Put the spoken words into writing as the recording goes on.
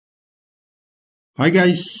Hi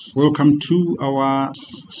guys, welcome to our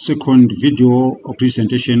second video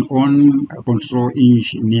presentation on control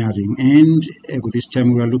engineering, and this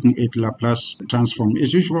time we are looking at Laplace transform.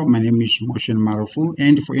 As usual, my name is Motion Marufu,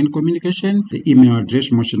 and for any communication the email address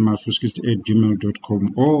motionmarufu@gmail.com,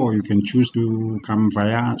 or you can choose to come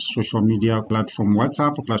via social media platform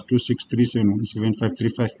WhatsApp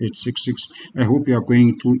 +2637175358666. I hope you are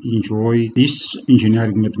going to enjoy this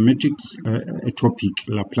engineering mathematics topic,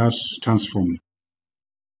 Laplace transform.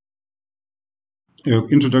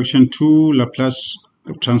 Introduction to Laplace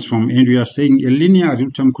transform, and we are saying a linear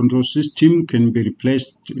real-time control system can be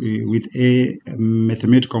replaced with a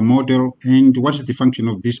mathematical model. And what is the function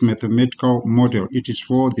of this mathematical model? It is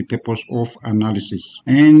for the purpose of analysis,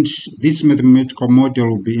 and this mathematical model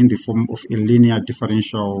will be in the form of a linear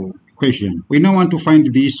differential equation. We now want to find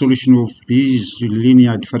the solution of these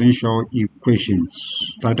linear differential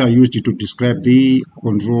equations that are used to describe the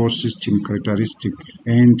control system characteristic,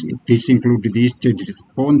 and this include the state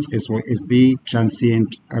response as well as the transient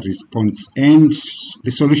response. And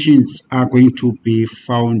the solutions are going to be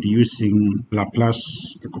found using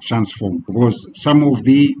Laplace transform, because some of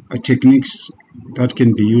the techniques that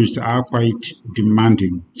can be used are quite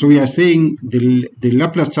demanding. So we are saying the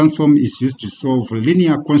Laplace transform is used to solve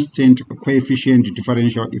linear constant coefficient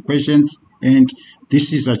differential equations, and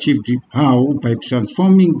this is achieved how? By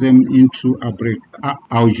transforming them into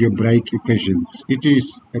algebraic equations. It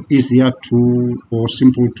is easier to or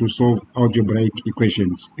simple to solve algebraic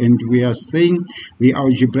equations, and we are saying the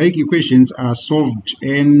algebraic equations are solved,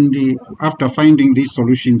 and after finding these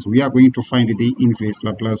solutions we are going to find the inverse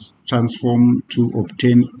Laplace transform to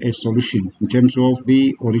obtain a solution in terms of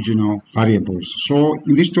the original variables. So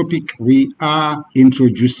in this topic we are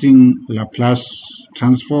introducing Laplace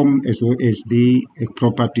transform as well as the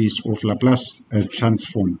properties of Laplace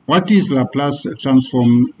transform. What is Laplace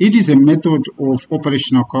transform? It is a method of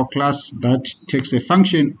operational calculus that takes a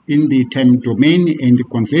function in the time domain and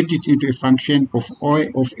convert it into a function of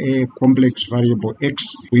a complex variable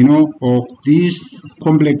x. We know this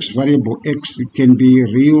complex variable x can be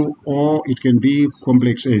real or it can be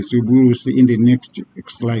complex, as we will see in the next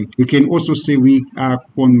slide. We can also say we are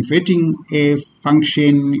converting a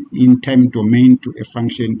function in time domain to a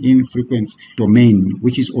function in frequency domain,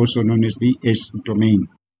 which is also known as the S domain.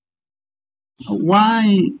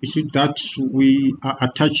 Why is it that we are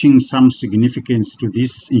attaching some significance to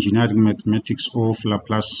this engineering mathematics of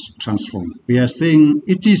Laplace transform? We are saying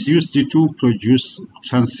it is used to produce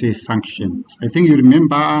transfer functions. I think you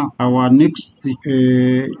remember our next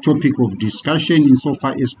topic of discussion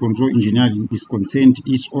insofar as control engineering is concerned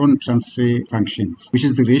is on transfer functions, which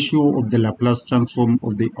is the ratio of the Laplace transform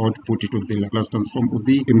of the output to the Laplace transform of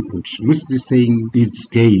the input. Loosely saying, it's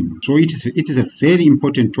gain. So it is a very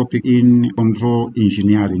important topic in control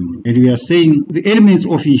engineering, and we are saying the elements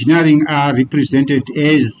of engineering are represented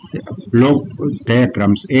as block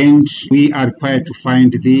diagrams, and we are required to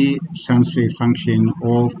find the transfer function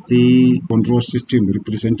of the control system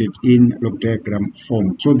represented in block diagram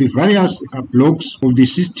form. So the various blocks of the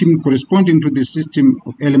system corresponding to the system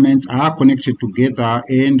of elements are connected together,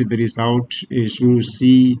 and the result, as we will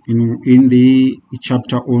see in the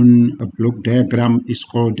chapter on a block diagram, is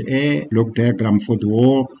called a block diagram for the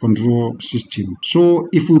whole control system. So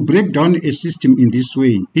if we break down a system in this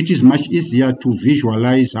way, it is much easier to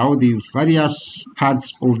visualize how the various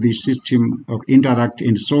parts of the system interact,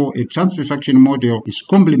 and so a transfer function model is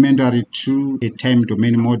complementary to a time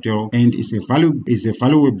domain model and is a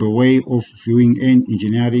valuable way of viewing an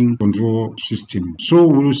engineering control system. So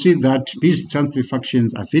we will see that these transfer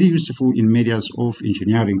functions are very useful in areas of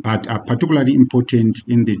engineering, but are particularly important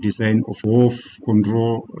in the design of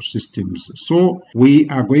control systems. So we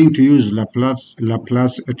are going to use Laplace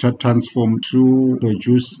transform to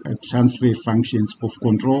produce transfer functions of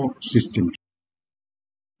control systems.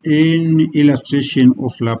 In illustration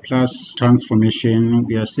of Laplace transformation,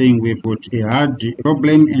 we are saying we've got a hard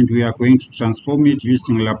problem and we are going to transform it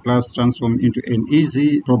using Laplace transform into an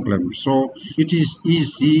easy problem. So it is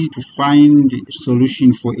easy to find a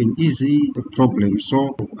solution for an easy problem.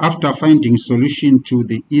 So after finding solution to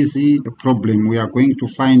the easy problem, we are going to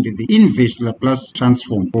find the inverse Laplace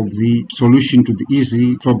transform of the solution to the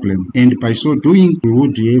easy problem, and by so doing we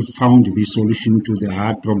would have found the solution to the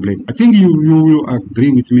hard problem. I think you will agree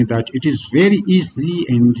with me that it is very easy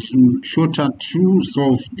and shorter to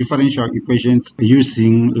solve differential equations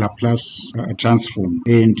using Laplace transform,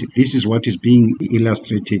 and this is what is being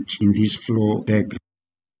illustrated in this flow diagram.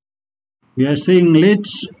 We are saying let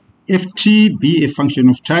ft be a function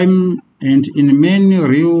of time, and in many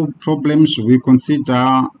real problems we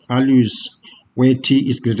consider values where t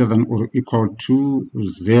is greater than or equal to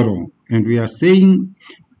 0. And we are saying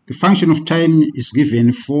the function of time is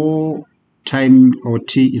given for time or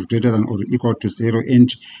t is greater than or equal to 0, and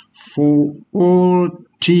for all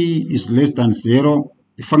t is less than 0,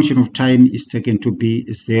 the function of time is taken to be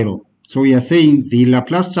 0. So we are saying the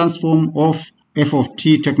Laplace transform of f of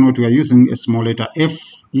t, take note we are using a small letter f,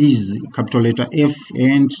 is capital letter F,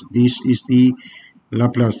 and this is the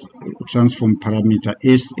Laplace transform parameter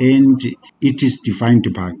S, and it is defined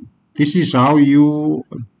by. This is how you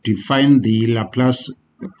define the Laplace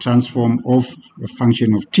transform of a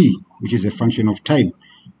function of t, which is a function of time,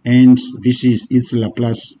 and this is its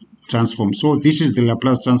Laplace transform. So this is the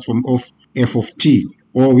Laplace transform of f of t,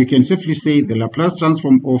 or we can safely say the Laplace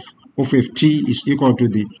transform of ft is equal to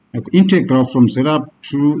the integral from 0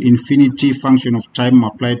 to infinity function of time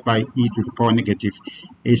multiplied by e to the power negative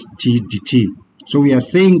st dt. So we are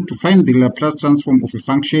saying to find the Laplace transform of a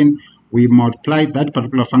function, we multiply that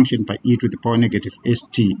particular function by e to the power negative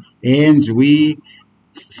st, and we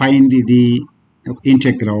find the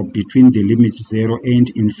integral between the limits 0 and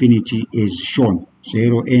infinity as shown,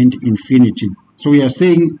 0 and infinity. So we are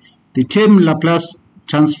saying the term Laplace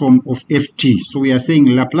transform of ft, so we are saying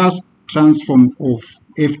Laplace transform of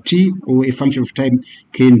ft, or a function of time,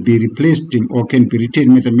 can be replaced or can be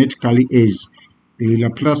written mathematically as the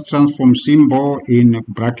Laplace transform symbol in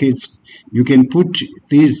brackets. You can put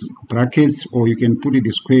these brackets or you can put it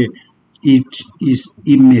the square. It is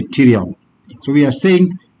immaterial. So we are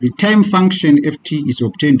saying the time function ft is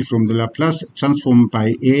obtained from the Laplace transform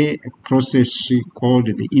by a process called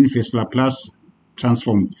the inverse Laplace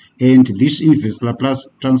transform, and this inverse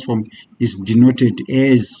Laplace transform is denoted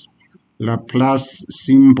as Laplace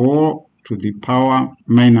symbol to the power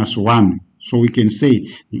 -1. So we can say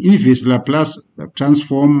the inverse Laplace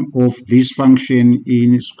transform of this function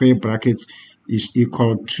in square brackets is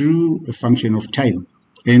equal to a function of time,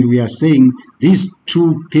 and we are saying these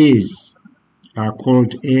two pairs are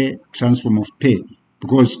called a transform of pair,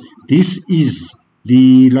 because this is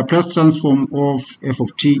the Laplace transform of f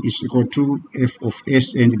of t is equal to f of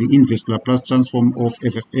s, and the inverse Laplace transform of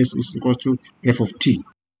f of s is equal to f of t.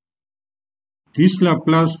 This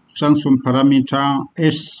Laplace transform parameter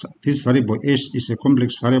s, this variable s, is a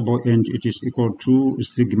complex variable, and it is equal to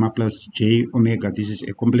𝜎 plus j omega. This is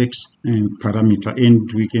a complex parameter, and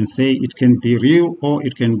we can say it can be real or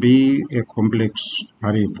it can be a complex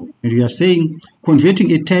variable. And we are saying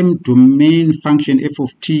converting a time domain function f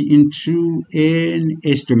of t into an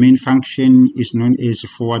s domain function is known as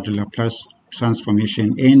forward Laplace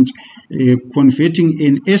transformation, and converting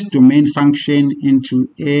an s domain function into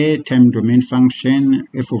a time domain function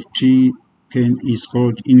f of t is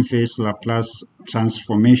called inverse Laplace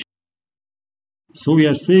transformation. So we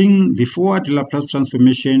are saying the forward Laplace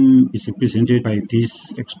transformation is represented by this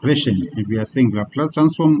expression, and we are saying Laplace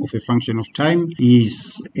transform of a function of time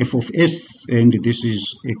is f of s, and this is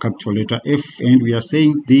a capital letter F, and we are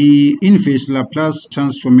saying the inverse Laplace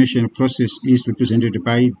transformation process is represented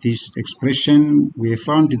by this expression. We have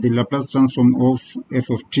found the Laplace transform of f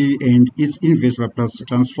of t, and its inverse Laplace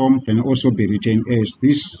transform can also be written as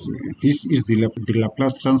this is the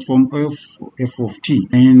Laplace transform of f of t,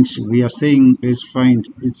 and we are saying let's find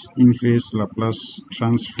its inverse Laplace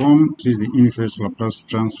transform. This is the inverse Laplace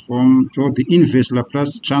transform. So the inverse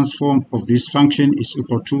Laplace transform of this function is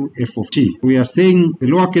equal to f of t. We are saying the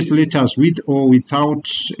lowercase letters with or without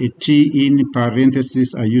a t in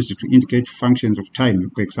parentheses are used to indicate functions of time.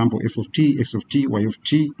 For example, f of t, x of t, y of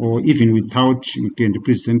t, or even without, you can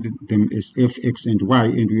represent them as f, x, and y.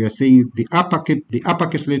 And we are saying the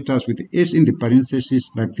uppercase letters with s in the parentheses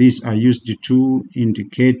like this are used to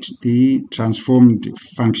indicate the transformed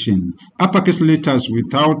functions. Uppercase letters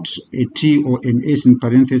without a t or an s in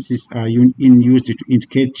parentheses are used to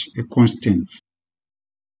indicate a constants.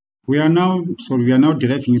 We are now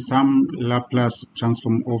deriving some Laplace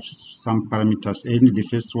transform of some parameters, and the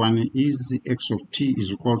first one is x of t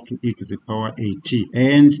is equal to e to the power at,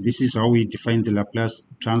 and this is how we define the Laplace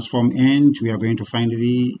transform, and we are going to find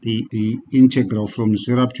the integral from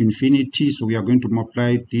 0 up to infinity. So we are going to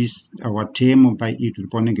multiply this our term by e to the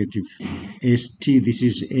power negative st. This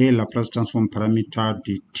is a Laplace transform parameter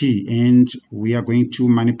dt, and we are going to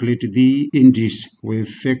manipulate the indice. We've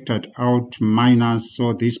factored out minus,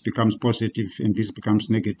 so this becomes positive and this becomes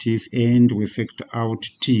negative, and we factor out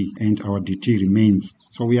t and our dt remains.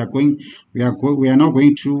 So we are now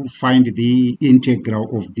going to find the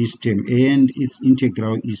integral of this term, and its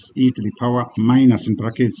integral is e to the power minus in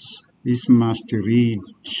brackets This must read,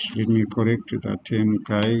 let me correct that term,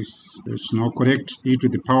 guys. It's now correct. E to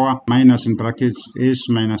the power minus in brackets s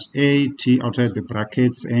minus a, t outside the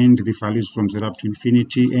brackets, and the values from 0 up to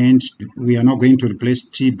infinity. And we are now going to replace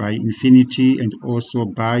t by infinity and also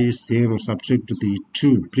by 0, subtract the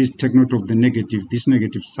 2. Please take note of the negative. This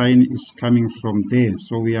negative sign is coming from there.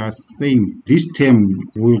 So we are saying this term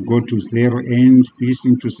will go to 0, and this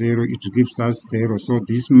into 0, it gives us 0. So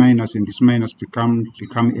this minus and this minus become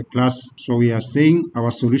a plus. So we are saying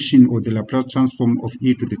our solution, or the Laplace transform of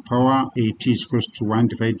e to the power at is equals to 1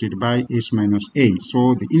 divided by s minus a.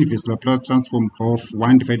 So the inverse Laplace transform of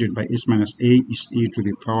 1 divided by s minus a is e to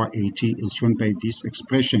the power at, as shown by this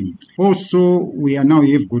expression. Also, we are now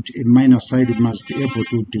have got a minus side. We must be able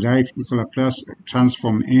to derive its Laplace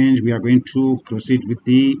transform, and we are going to proceed with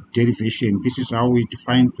the derivation. This is how we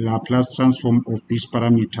define Laplace transform of this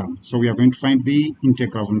parameter. So we are going to find the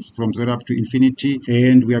integral from 0 up to infinity,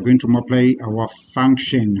 and we are going to multiply our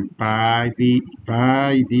function by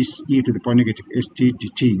this e to the power negative st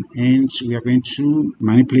dt, and we are going to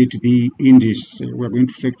manipulate the index. We are going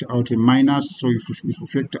to factor out a minus. So if we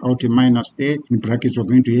factor out a minus there in brackets, we are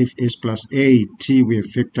going to have s plus a t. We have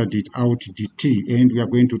factored it out dt, and we are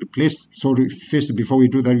going to replace. So first, before we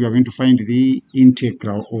do that, we are going to find the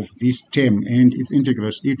integral of this term, and its integral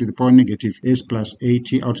is e to the power negative s plus a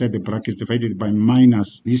t outside the brackets divided by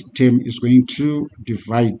minus. This term is going to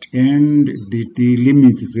divide, and the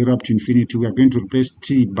limits 0 up to infinity. We are going to replace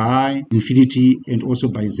t by infinity and also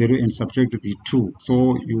by 0 and subtract the 2.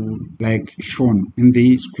 So you like shown in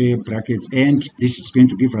the square brackets, and this is going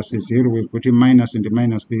to give us a 0. We've got a minus and a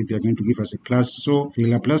minus there. They are going to give us a plus. So the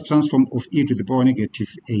Laplace transform of e to the power negative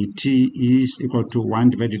at is equal to 1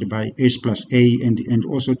 divided by s plus a, and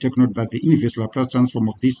also take note that the inverse Laplace transform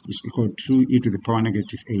of this is equal to e to the power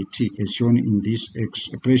negative at, as shown in this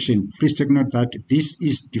expression. Please take note that this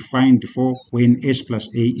is defined for when s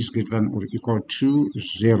plus a is greater than or equal to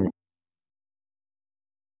 0.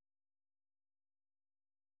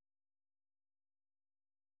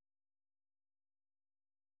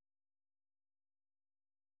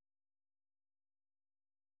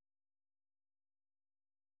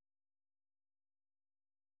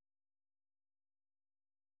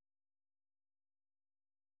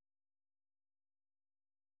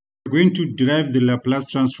 We're going to derive the Laplace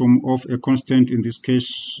transform of a constant, in this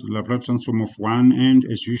case Laplace transform of 1, and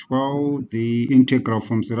as usual the integral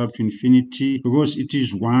from 0 up to infinity, because it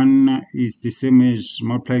is 1, is the same as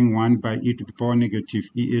multiplying 1 by e to the power negative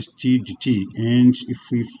est dt, and if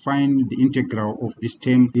we find the integral of this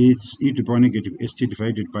term, it's e to the power negative st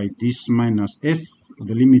divided by this minus s,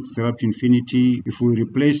 the limit 0 up to infinity. If we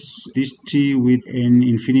replace this t with an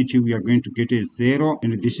infinity, we are going to get a 0,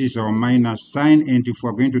 and this is our minus sign. And if we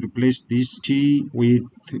are going to replace this t with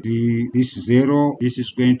this 0, this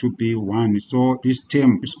is going to be 1. So this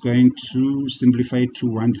term is going to simplify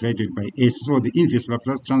to 1 divided by s. So the inverse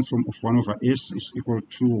Laplace transform of 1 over s is equal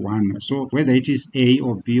to 1. So whether it is a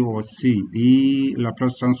or b or c, the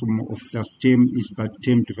Laplace transform of that term is that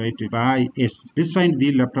term divided by s. Let's find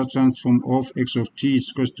the Laplace transform of x of t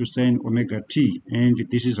is equal to sine omega t, and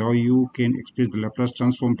this is how you can express the Laplace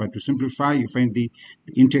transform. But to simplify, you find the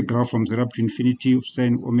integral from 0 up to infinity of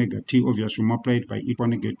sine omega t, obviously multiplied by e to the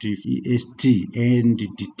negative est and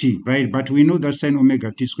dt, right? But we know that sine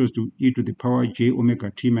omega t is equal to e to the power j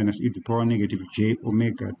omega t minus e to the power negative j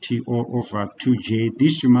omega t all over 2j.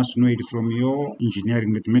 This you must know it from your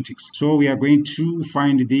engineering mathematics. So we are going to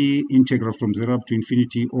find the integral from 0 up to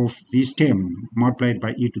infinity of this term multiplied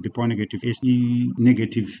by e to the power negative st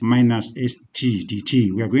negative minus st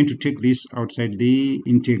dt. We are going to take this outside the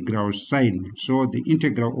integral sign. So the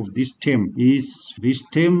integral of this term is this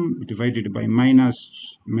term divided by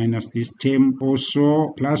minus this term,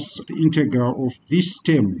 also plus the integral of this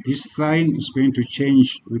term. This sign is going to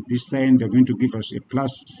change with this sign. They're going to give us a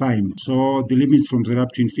plus sign. So the limits from 0 up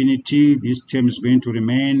to infinity, this term is going to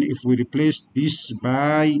remain. If we replace this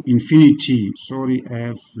by infinity, sorry, I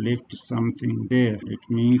have left something there. Let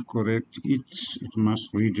me correct it. It must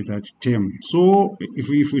read that term. So if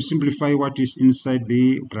we simplify what is inside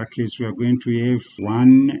the brackets, we are going to have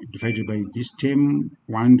 1 divided by this term,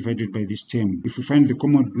 1 divided by this term. If we find the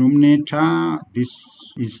common denominator, this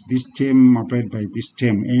is this term multiplied by this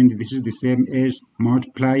term, and this is the same as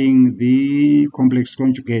multiplying the complex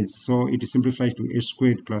conjugates. So it is simplified to s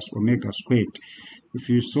squared plus omega squared. If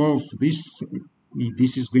you solve this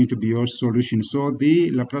this is going to be your solution. So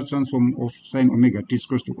the Laplace transform of sine omega t is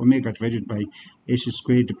equals to omega divided by s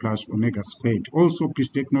squared plus omega squared. Also, please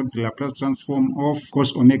take note the Laplace transform of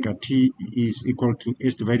cos omega t is equal to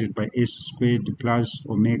s divided by s squared plus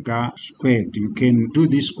omega squared. You can do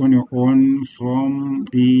this on your own from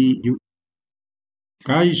the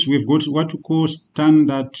Guys, we've got what we call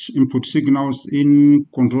standard input signals in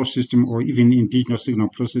control system or even in digital signal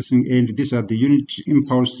processing, and these are the unit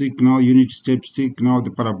impulse signal, unit step signal, the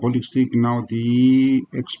parabolic signal, the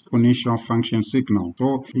exponential function signal.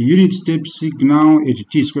 So the unit step signal at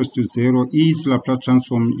t is equals to 0 is Laplace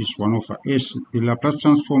transform is 1 over s. The Laplace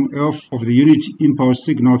transform of the unit impulse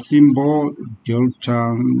signal symbol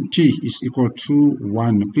delta t is equal to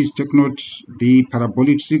 1. Please take note the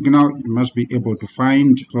parabolic signal you must be able to find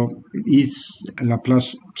from its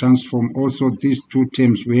Laplace transform. Also, these two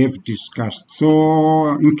terms we have discussed.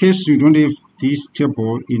 So in case you don't have this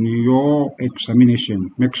table in your examination,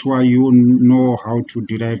 make sure you know how to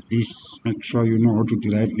derive this. Make sure you know how to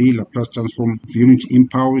derive the Laplace transform of unit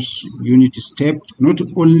impulse, unit step, not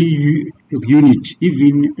only unit,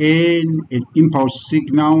 even an impulse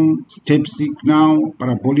signal, step signal,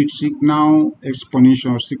 parabolic signal,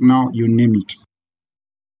 exponential signal, you name it.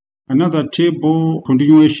 Another table,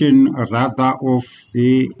 continuation rather of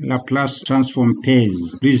the Laplace transform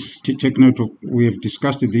pairs. Please take note of, we have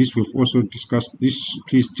discussed this, we've also discussed this.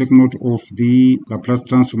 Please take note of the Laplace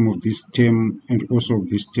transform of this term and also of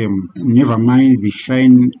this term. Never mind the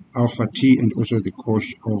sine alpha t and also the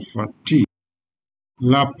cos alpha t.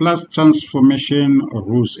 Laplace transformation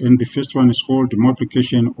rules, and the first one is called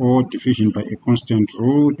multiplication or division by a constant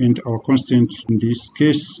rule, and our constant in this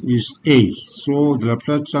case is a. So the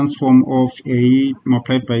Laplace transform of a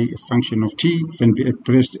multiplied by a function of t can be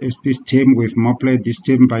expressed as this term. We've multiplied this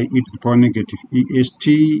term by e to the power negative est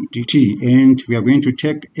dt, and we are going to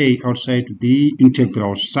take a outside the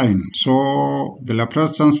integral sign. So the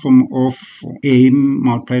Laplace transform of a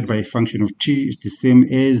multiplied by a function of t is the same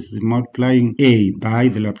as multiplying a by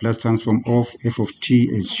the Laplace transform of f of t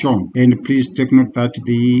as shown. And please take note that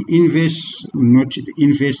the inverse, not the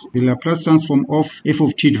inverse, the Laplace transform of f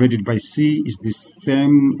of t divided by c is the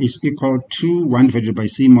same, is equal to 1 divided by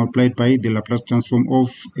c multiplied by the Laplace transform of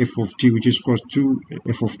f of t, which is equal to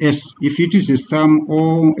f of s. If it is a sum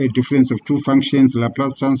or a difference of two functions,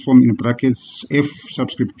 Laplace transform in brackets f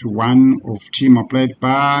subscript to 1 of t multiplied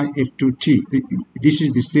by f2t. This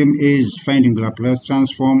is the same as finding the Laplace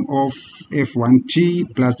transform of f1t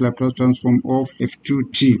plus Laplace transform of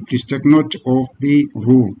f2t. Please take note of the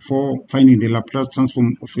rule for finding the Laplace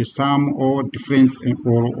transform of a sum or difference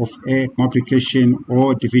or of a multiplication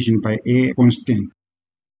or division by a constant.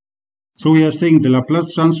 So we are saying the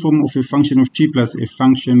Laplace transform of a function of t plus a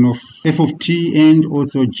function of f of t and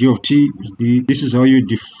also g of t. This is how you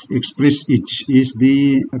express it. Is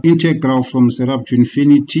the integral from 0 up to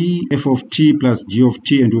infinity f of t plus g of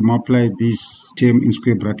t, and we multiply this term in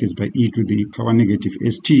square brackets by e to the power negative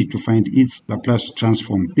st to find its Laplace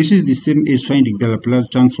transform. This is the same as finding the Laplace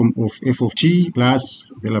transform of f of t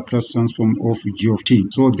plus the Laplace transform of g of t.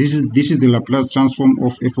 So this is the Laplace transform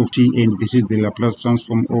of f of t, and this is the Laplace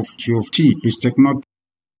transform of g of t. Please take note.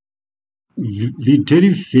 The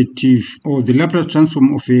derivative or the Laplace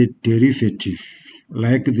transform of a derivative,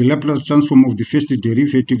 like the Laplace transform of the first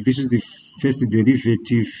derivative, this is the first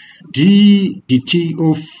derivative, d dt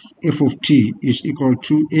of f of t is equal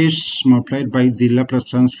to s multiplied by the Laplace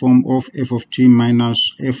transform of f of t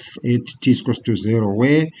minus f at t is equal to 0,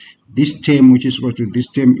 where this term, which is equal to this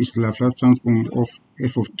term, is the Laplace transform of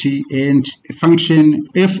f of t, and a function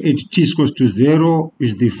f at t is equal to 0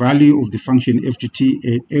 is the value of the function f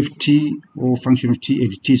at t or function of t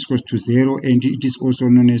at t is equal to 0, and it is also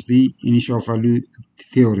known as the initial value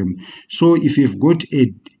theorem. So if you've got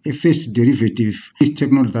a first derivative, please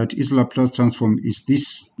take note that its Laplace transform is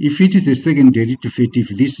this. If it is a second derivative,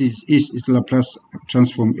 this is Laplace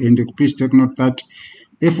transform, and please take note that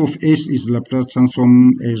f of s is Laplace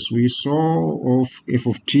transform, as we saw, of f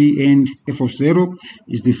of t, and f of 0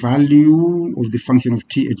 is the value of the function of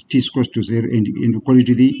t at t is equal to 0, and we call it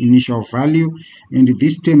the initial value. And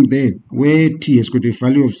this term there, where t has got a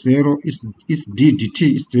value of 0, is d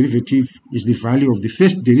dt, its derivative is the value of the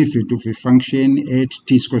first derivative of a function at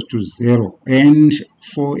t is equal to 0. And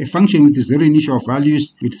for a function with 0 initial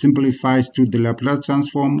values, it simplifies to the Laplace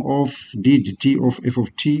transform of d dt of f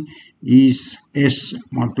of t is s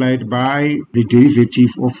multiplied by the derivative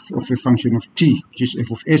of a function of t, which is f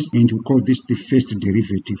of s, and we call this the first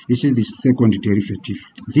derivative. This is the second derivative.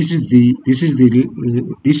 This is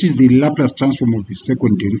the Laplace transform of the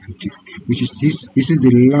second derivative, which is this. This is the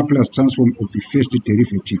Laplace transform of the first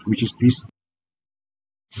derivative, which is this.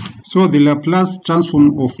 So the Laplace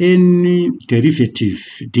transform of any derivative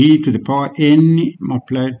d to the power n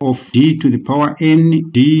multiplied of d to the power n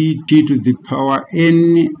dt to the power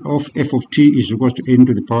n of f of t is equal to n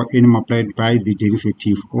to the power n multiplied by the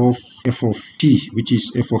derivative of f of t, which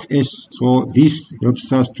is f of s. So this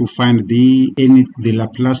helps us to find the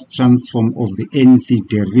Laplace transform of the nth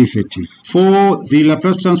derivative. For the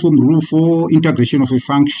Laplace transform rule for integration of a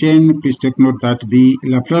function, please take note that the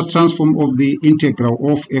Laplace transform of the integral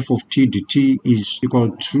of f of t dt is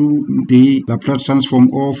equal to the Laplace transform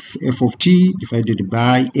of f of t divided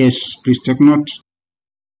by s. Please take note.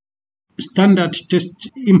 Standard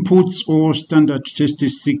test inputs or standard test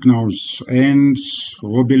signals, and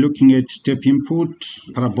we'll be looking at step input,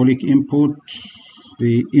 parabolic input,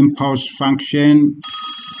 the impulse function.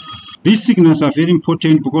 These signals are very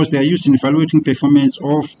important because they are used in evaluating performance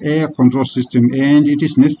of a control system, and it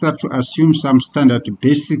is necessary to assume some standard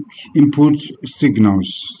basic input signals.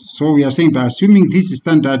 So we are saying by assuming these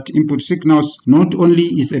standard input signals, not only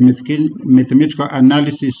is a mathematical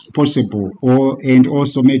analysis possible and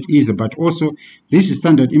also made easy, but also these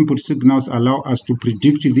standard input signals allow us to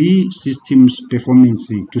predict the system's performance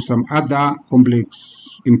to some other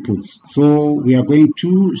complex inputs. So we are going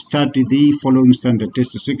to start the following standard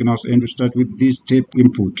test signals, and we start with this step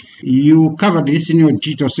input. You covered this in your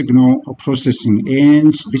digital signal processing,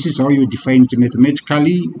 and this is how you define it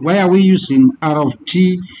mathematically. Why are we using R of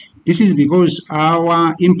t? This is because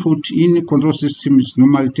our input in control system is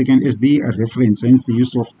normally taken as the reference, hence the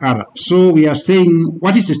use of R. So we are saying,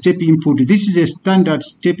 what is a step input? This is a standard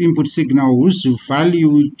step input signal whose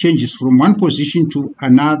value changes from one position to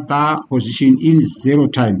another position in 0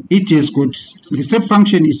 time. It is good. The step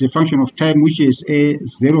function is a function of time, which is a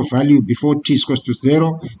 0 value before t is equal to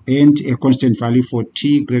 0 and a constant value for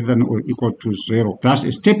t greater than or equal to 0. Thus,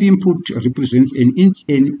 a step input represents an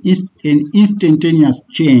instantaneous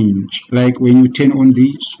change. Like when you turn on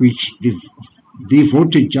the switch, the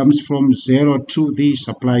voltage jumps from 0 to the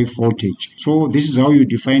supply voltage. So this is how you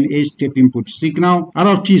define a step input signal. R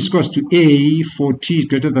of t is equal to a for t is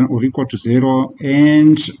greater than or equal to 0,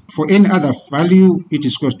 and for any other value it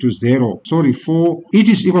is equal to 0. Sorry, for it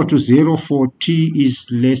is equal to 0 for t is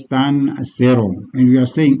less than 0, and we are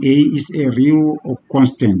saying a is a real or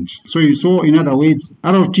constant. So in other words,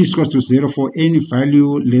 R of t is equal to 0 for any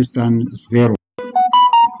value less than 0.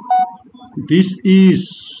 This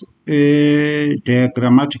is a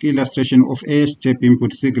diagrammatic illustration of a step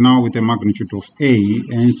input signal with a magnitude of a,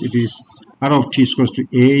 and it is R of t is equal to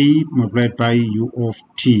a multiplied by u of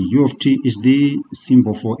t. U of t is the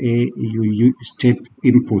symbol for a step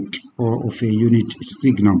input or of a unit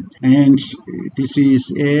signal, and this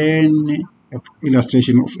is an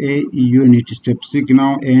illustration of a unit step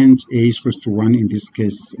signal, and a is equal to 1 in this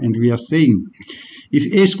case. And we are saying, if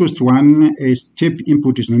a is equal to 1, a step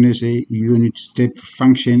input is known as a unit step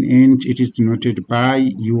function, and it is denoted by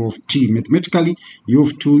u of t. Mathematically, u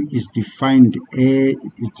of 2 is defined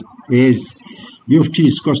as u of t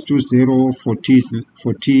is equal to 0 for t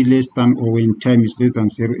less than or when time is less than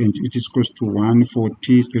 0, and it is equal to 1 for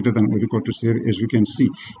t is greater than or equal to 0. As we can see,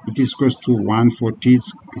 it is equal to 1 for t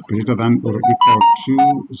is greater than or equal to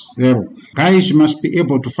 0. Guys, you must be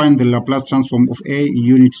able to find the Laplace transform of a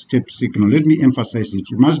unit step signal. Let me emphasize it.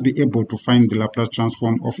 You must be able to find the Laplace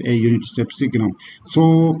transform of a unit step signal.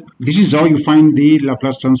 So this is how you find the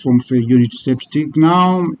Laplace transform of a unit step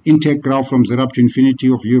signal. Integral from 0 up to infinity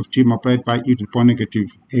of u of t multiplied by e to the power negative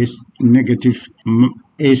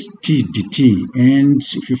st dt. And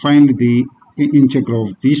if you find the integral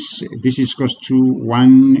of this is equal to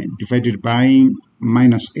 1 divided by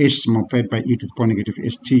minus s multiplied by e to the power negative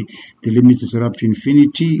st. The limit is 0 up to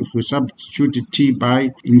infinity. If we substitute t by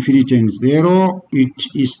infinity and 0, it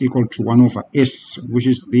is equal to 1 over s, which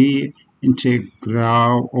is the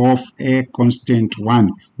integral of a constant 1,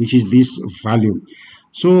 which is this value.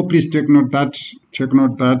 So please take note that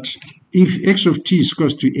if x of t is equal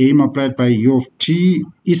to a multiplied by u of t,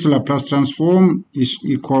 its Laplace transform is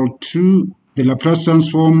equal to the Laplace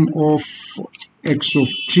transform of x of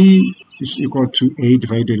t is equal to a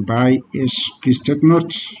divided by s. Please take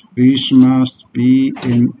note, this must be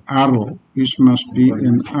an arrow. This must be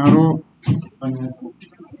an arrow.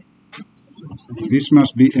 This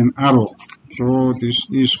must be an arrow. So this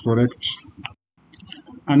is correct.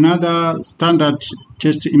 Another standard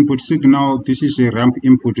test input signal. This is a ramp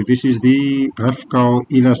input. This is the graphical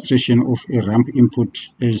illustration of a ramp input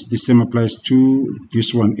as the same applies to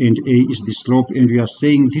this one, and A is the slope, and we are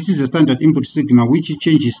saying this is a standard input signal which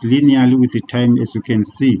changes linearly with the time. As you can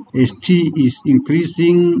see, as t is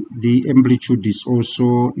increasing, the amplitude is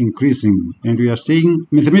also increasing, and we are saying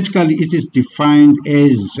mathematically it is defined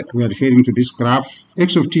as, we are referring to this graph,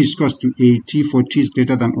 x of t is equal to a t for t is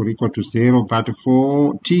greater than or equal to 0, but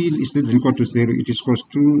for t is less than or equal to 0, it is equal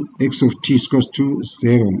to x of t is equal to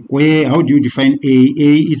 0. Where, how do you define a?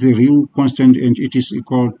 A is a real constant and it is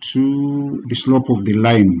equal to the slope of the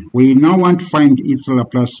line. We now want to find its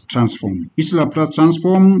Laplace transform. Its Laplace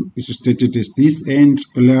transform is stated as this, and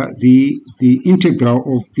the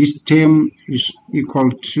integral of this term is equal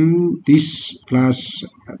to this plus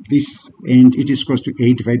this, and it is equal to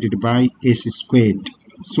a divided by s squared.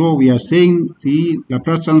 So we are saying the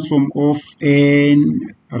Laplace transform of an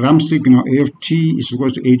ramp signal a of t is equal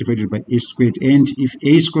to a divided by s squared, and if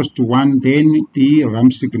a is equal to 1, then the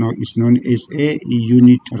ramp signal is known as a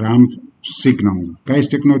unit ramp signal. Guys,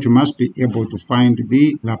 take note, you must be able to find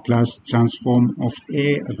the Laplace transform of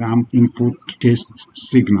a ramp input test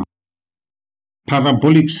signal.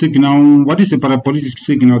 Parabolic signal. What is a parabolic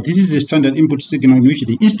signal? This is a standard input signal in which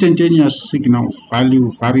the instantaneous signal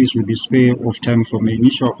value varies with the square of time from an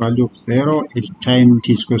initial value of 0 at time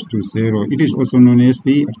t is equal to 0. It is also known as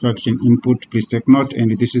the abstraction input. Please take note,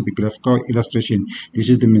 and this is the graphical illustration. This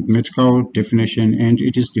is the mathematical definition, and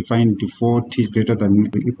it is defined before t greater than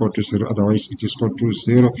or equal to 0. Otherwise, it is equal to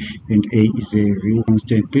 0, and a is a real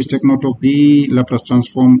constant. Please take note of the Laplace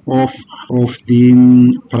transform of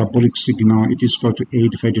the parabolic signal. It is equal to a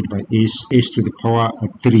divided by s to the power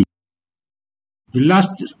 3. The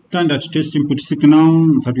last standard test input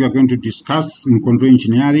signal that we are going to discuss in control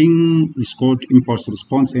engineering is called impulse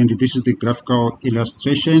response, and this is the graphical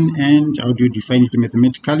illustration. And how do you define it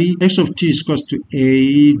mathematically? X of t is equal to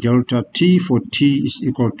a delta t for t is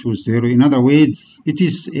equal to 0. In other words, it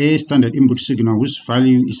is a standard input signal whose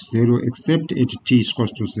value is 0 except at t is equal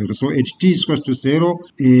to 0. So at t is equal to 0,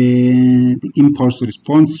 the impulse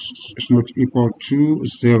response is not equal to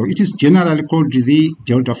 0. It is generally called the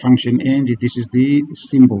delta function, and this is the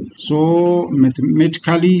symbol. So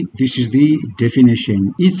mathematically, this is the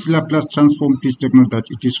definition. Its Laplace transform, please take note that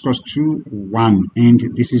it is equal to 1, and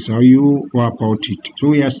this is how you go about it. So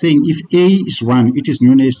we are saying if a is 1, it is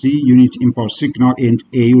known as the unit impulse signal, and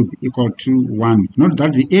a will be equal to 1. Note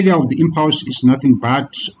that the area of the impulse is nothing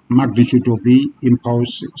but magnitude of the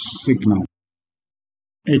impulse signal.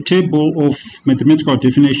 A table of mathematical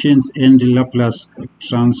definitions and the Laplace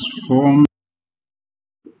transform.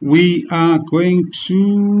 We are going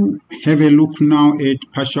to have a look now at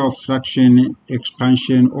partial fraction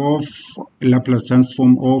expansion of Laplace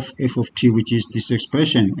transform of f of t, which is this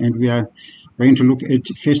expression. And we are going to look at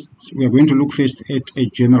first at a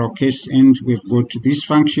general case, and we've got this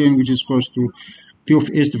function which is equal to p of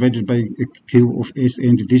s divided by q of s,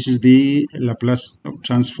 and this is the Laplace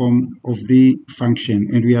transform of the function.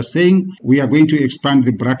 And we are saying we are going to expand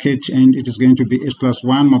the bracket, and it is going to be s plus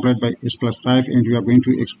 1 multiplied by s plus 5, and we are going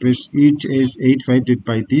to express it as a divided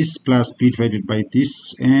by this plus b divided by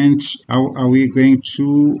this. And how are we going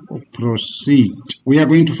to proceed? We are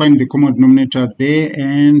going to find the common denominator there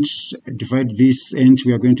and divide this, and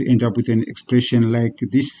we are going to end up with an expression like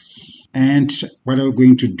this. And what are we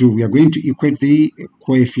going to do? We are going to equate the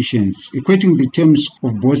coefficients, equating the terms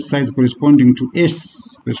of both sides corresponding to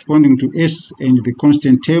s, and the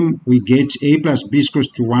constant term. We get a plus b is equal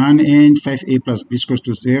to 1 and 5a plus b is equal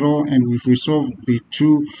to 0. And if we solve the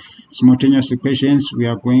two simultaneous equations, we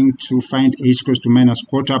are going to find a is equal to minus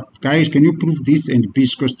quarter. Guys, can you prove this? And b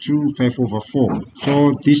is equal to 5 over 4.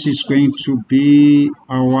 So this is going to be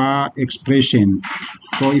our expression.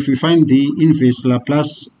 So if we find the inverse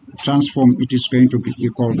Laplace transform, it is going to be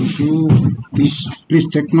equal to this. Please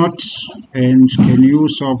take note, and can you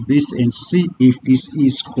solve this and see if this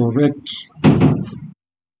is correct?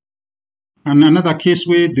 And another case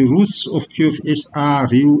where the roots of q of s are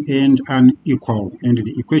real and unequal, and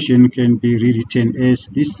the equation can be rewritten as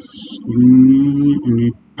this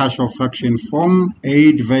in partial fraction form.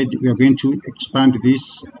 We are going to expand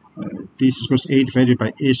this. This is equals a divided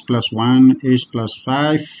by s plus 1, s plus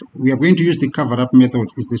 5. We are going to use the cover-up method.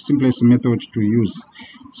 It's the simplest method to use.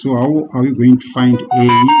 So how are we going to find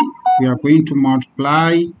a? We are going to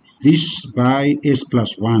multiply this by s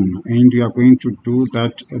plus 1, and we are going to do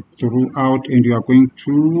that throughout, and we are going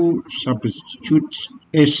to substitute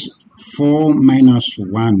s 4 minus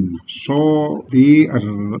 1. So the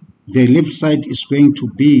the left side is going to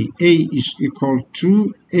be a is equal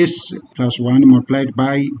to s plus 1 multiplied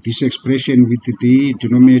by this expression with the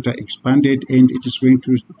denominator expanded, and it is going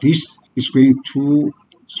to, this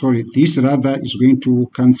rather is going to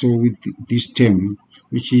cancel with this term,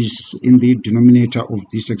 which is in the denominator of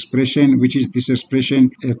this expression, which is this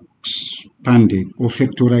expression expanded or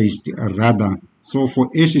factorized rather. So for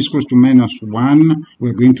s is equals to minus 1,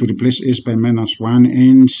 we're going to replace s by minus 1,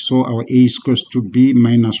 and so our a is equals to b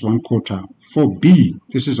minus 1/4. For b,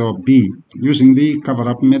 this is our b. Using the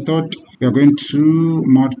cover-up method, we are going to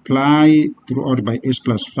multiply throughout by s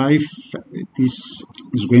plus 5. This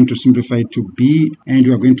is going to simplify to b, and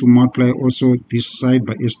we are going to multiply also this side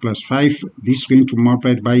by s plus 5. This is going to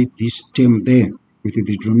multiply by this term there with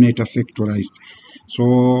the denominator factorized.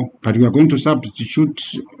 So, but we are going to substitute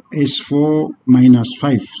s for minus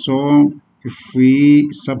 5. So, if we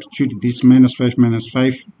substitute this minus 5,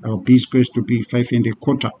 our b is going to be 5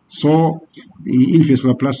 1/4. So, the inverse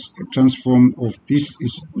Laplace transform of this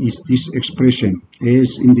is this expression,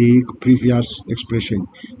 as in the previous expression.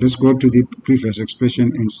 Let's go to the previous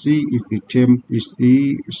expression and see if the term is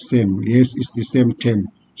the same. Yes, it's the same term.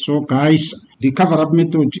 So guys, the cover-up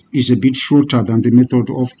method is a bit shorter than the method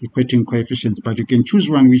of equating coefficients, but you can choose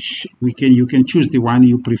one which you can choose the one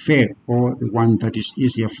you prefer, or the one that is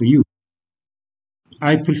easier for you.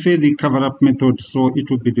 I prefer the cover-up method, so it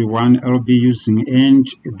will be the one I'll be using. And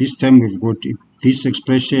this time we've got this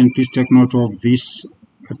expression. Please take note of this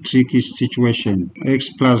tricky situation.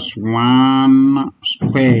 X plus 1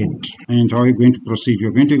 squared. And how are we going to proceed?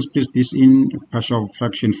 We're going to express this in partial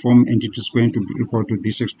fraction form, and it is going to be equal to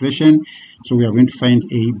this expression. So we are going to find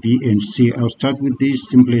a, b, and c. I'll start with the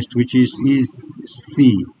simplest, which is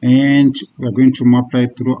c. And we are going to multiply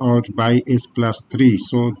throughout by s plus 3.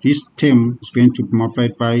 So this term is going to be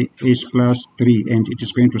multiplied by s plus 3, and it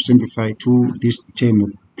is going to simplify to this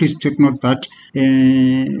term. Please take note that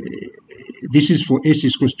this is for s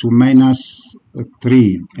is equals to minus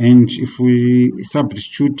 3, and if we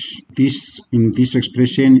substitute this in this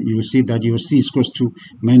expression, you will see that your c is equals to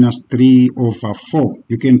minus 3/4.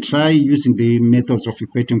 You can try using the methods of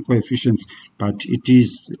equating coefficients, but it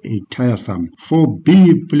is tiresome. For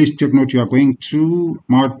b, please take note, you are going to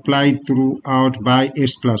multiply throughout by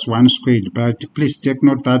s plus 1 squared, but please take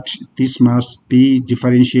note that this must be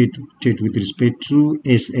differentiated with respect to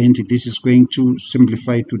s, and this is going to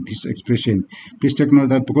simplify to this expression. Please take note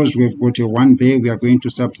that because we have got a 1 there, we are going to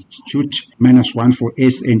substitute minus 1 for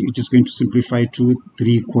s, and it is going to simplify to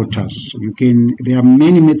 3/4. There are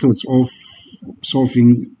many methods of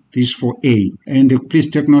solving this for a, and please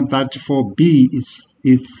take note that for b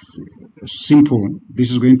it's simple.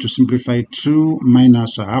 This is going to simplify to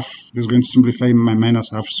minus half. This is going to simplify by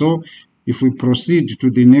minus half. So if we proceed to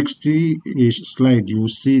the next slide, you will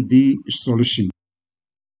see the solution.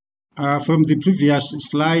 From the previous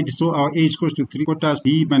slide, so our a is equals to 3/4,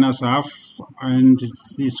 b minus half, and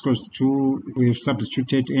c is equals to, we have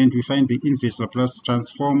substituted, and we find the inverse Laplace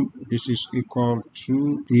transform. This is equal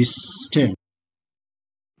to this term.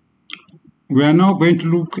 We are now going to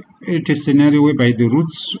look at a scenario whereby the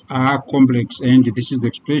roots are complex, and this is the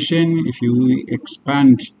expression. If you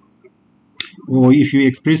expand, or if you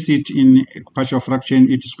express it in partial fraction,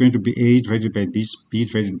 it is going to be a divided by this, b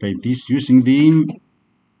divided by this. Using the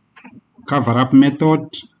cover-up method,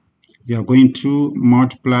 we are going to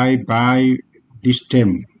multiply by this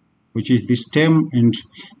term, which is this term, and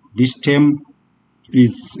this term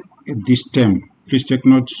is this term. Please take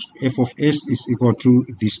note, f of s is equal to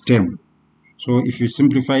this term. So if you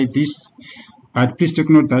simplify this, but please take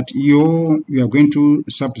note that you are going to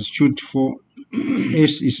substitute for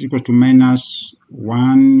s is equal to minus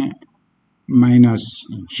 1 minus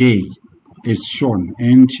j as shown,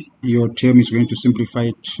 and your term is going to simplify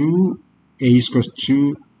to a is equals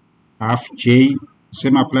to half j.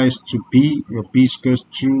 Same applies to b. Your b is equals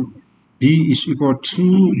to, b is equal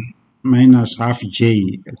to minus half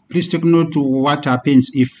j. Please take note to what happens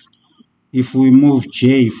if we move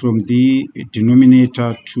j from the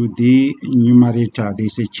denominator to the numerator. There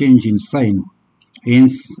is a change in sign.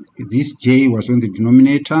 Hence, this j was on the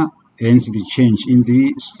denominator, hence the change in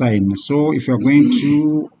the sign. So if you are going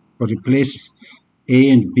to replace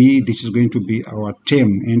a and b, this is going to be our term,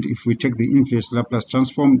 and if we take the inverse Laplace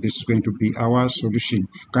transform, this is going to be our solution.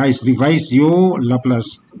 Guys, revise your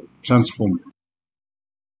Laplace transform.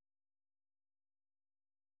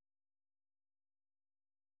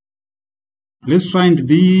 Let's find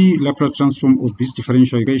the Laplace transform of this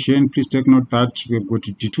differential equation. Please take note that we have got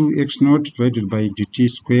d2x0 divided by dt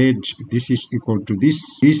squared. This is equal to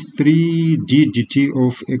this. This 3d dt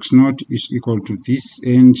of x0 is equal to this,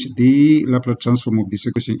 and the Laplace transform of this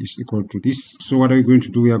equation is equal to this. So what are we going to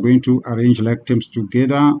do? We are going to arrange like terms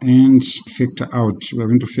together and factor out. We are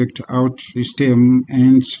going to factor out this term,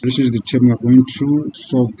 and this is the term we are going to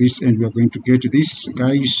solve this, and we are going to get this.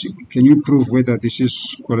 Guys, can you prove whether this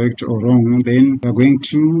is correct or wrong? Then we are going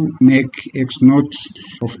to make x0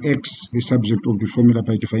 of x the subject of the formula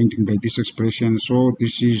by dividing by this expression. So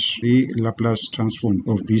this is the Laplace transform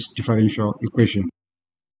of this differential equation.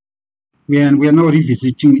 We are now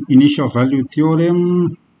revisiting initial value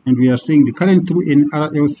theorem, and we are saying the current through an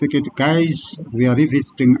RL circuit. Guys, we are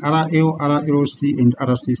revisiting RL, RLC, and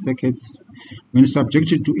RC circuits when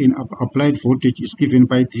subjected to an applied voltage is given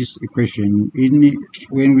by this equation.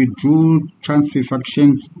 When we do transfer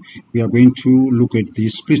functions, we are going to look at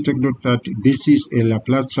this. Please take note that this is a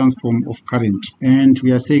Laplace transform of current, and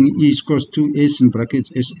we are saying E is equals to S in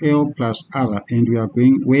brackets SL plus R, and we are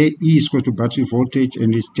going where E is equal to battery voltage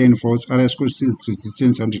and is 10 volts, R is equal to series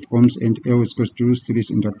resistance 100 ohms, and L is equal to series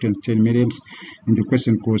inductance 10 milliamps. And the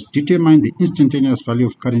question goes, determine the instantaneous value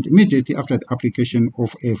of current immediately after the application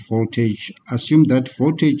of a voltage. Assume that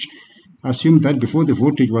before the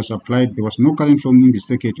voltage was applied, there was no current flowing in the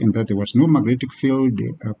circuit, and that there was no magnetic field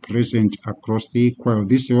present across the coil.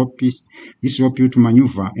 This helps you to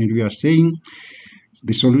maneuver, and we are saying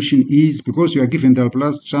the solution is, because you are given the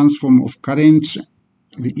Laplace transform of current,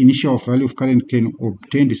 the initial value of current can be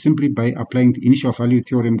obtained simply by applying the initial value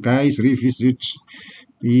theorem. Guys, revisit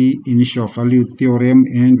the initial value theorem,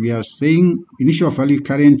 and we are saying initial value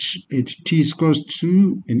current at t is equals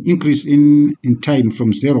to an increase in time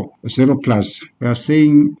from 0 plus. We are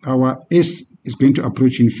saying our S is going to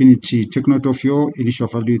approach infinity. Take note of your initial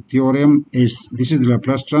value theorem. As this is the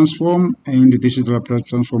Laplace transform, and this is the Laplace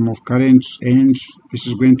transform of current, and this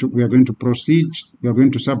is going to, we are going to proceed. We are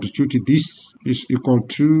going to substitute this is equal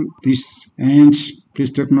to this, and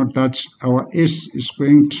please take note that our S is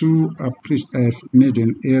going to, please, I have made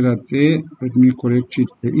an error there. Let me correct it.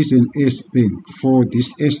 There is an S there for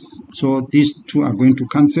this S. So these two are going to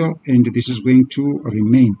cancel, and this is going to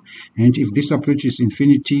remain. And if this approaches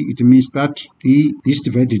infinity, it means that this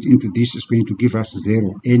divided into this is going to give us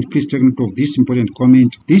 0. And please take note of this important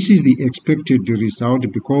comment. This is the expected result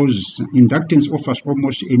because inductance offers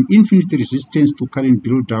almost an infinite resistance to current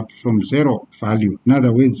build up from 0 value. In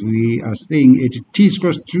other words, we are saying at t is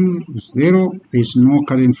equals to 0, there is no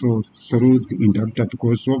current flow through the inductor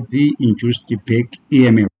because of the induced back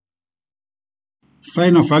EMF.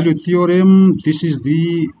 Final value theorem. This is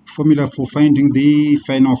the formula for finding the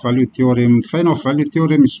final value theorem. Final value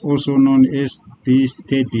theorem is also known as the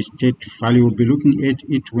steady state value. We'll be looking at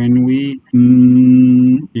it when we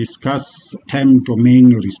discuss time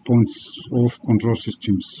domain response of control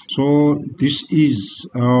systems. So this is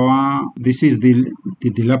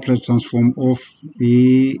the Laplace transform of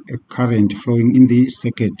the current flowing in the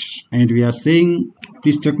circuit, and we are saying,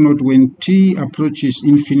 please take note, when t approaches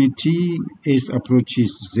infinity, S approaches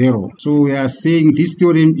 0. So we are saying this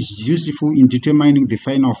theorem is useful in determining the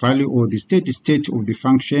final value or the steady state of the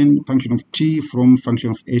function of t from function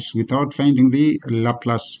of s without finding the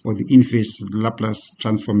Laplace or the inverse Laplace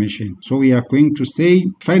transformation. So we are going to say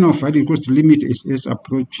final value equals to limit as s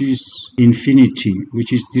approaches infinity,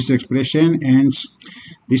 which is this expression, and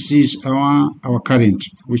this is our current,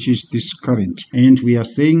 which is this current, and we are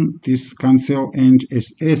saying this cancel, and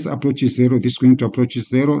as s approaches 0, this is going to approach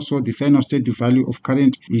 0. So the final state value of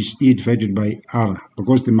current is E divided by R,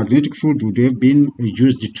 because the magnetic field would have been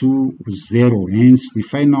reduced to 0. Hence, the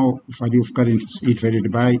final value of current is E divided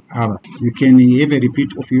by R. You can have a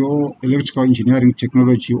repeat of your electrical engineering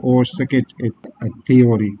technology or circuit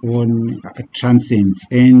theory on transients,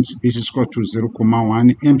 and this is equal to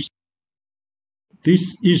 0.1 amps.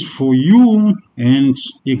 This is for you, and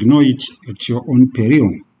ignore it at your own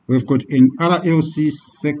peril. We've got an RLC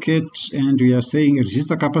circuit, and we are saying a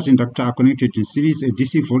resistor, capacitor, inductor are connected in series. A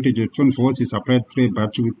DC voltage of 20 volts is applied through a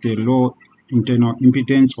battery with a low internal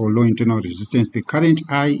impedance or low internal resistance. The current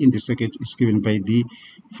I in the circuit is given by the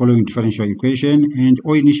following differential equation, and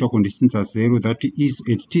all initial conditions are 0. That is,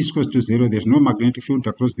 at t equals to 0, there's no magnetic field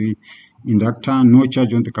across the inductor, no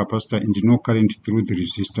charge on the capacitor, and no current through the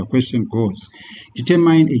resistor. Question goes,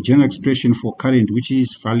 determine a general expression for current which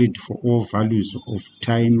is valid for all values of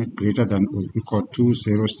time greater than or equal to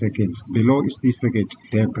 0 seconds. Below is the circuit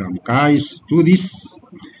diagram. Guys, do this.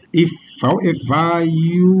 If, however,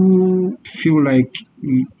 you feel like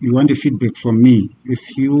you want a feedback from me,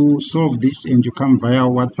 if you solve this and you come via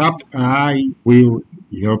WhatsApp, I will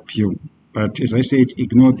help you. But as I said,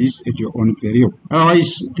 ignore this at your own peril.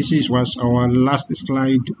 Otherwise, this was our last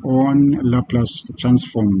slide on Laplace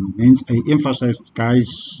transform. Hence, I emphasized,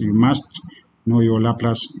 guys, you must know your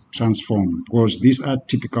Laplace transform because these are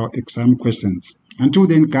typical exam questions. Until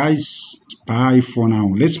then, guys, bye for now.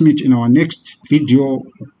 Let's meet in our next video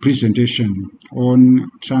presentation on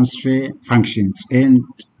transfer functions, and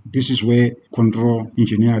this is where control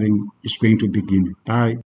engineering is going to begin. Bye.